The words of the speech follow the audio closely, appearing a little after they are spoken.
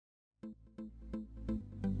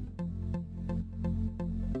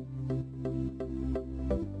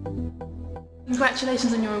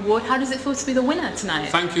congratulations on your award. How does it feel to be the winner tonight?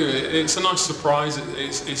 Thank you. It's a nice surprise.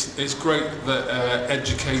 It's great that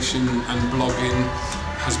education and blogging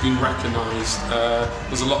has been recognised.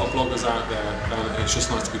 There's a lot of bloggers out there, and it's just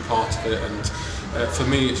nice to be part of it. And for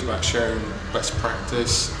me, it's about sharing best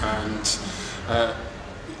practice, and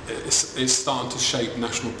it's starting to shape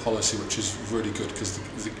national policy, which is really good because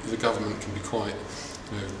the government can be quite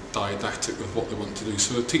didactic with what they want to do.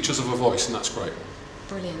 So the teachers have a voice, and that's great.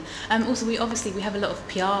 Brilliant. Also, we have a lot of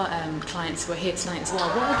PR clients who are here tonight as well.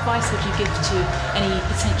 What advice would you give to any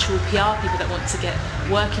potential PR people that want to get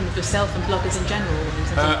working with yourself and bloggers in general?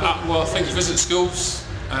 Well, I think visit schools,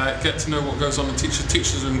 get to know what goes on in teachers.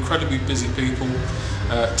 Teachers are incredibly busy people.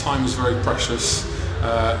 Time is very precious.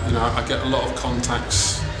 I get a lot of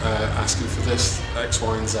contacts asking for this, X,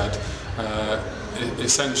 Y and Z.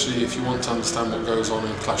 Essentially, if you want to understand what goes on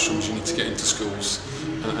in classrooms, you need to get into schools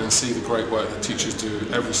and see the great work that teachers do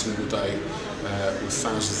every single day with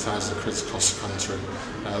thousands of kids across the country.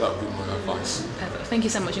 That would be my advice. Perfect. Thank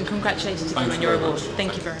you so much, and congratulations on your award.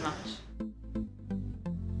 Thank you very much.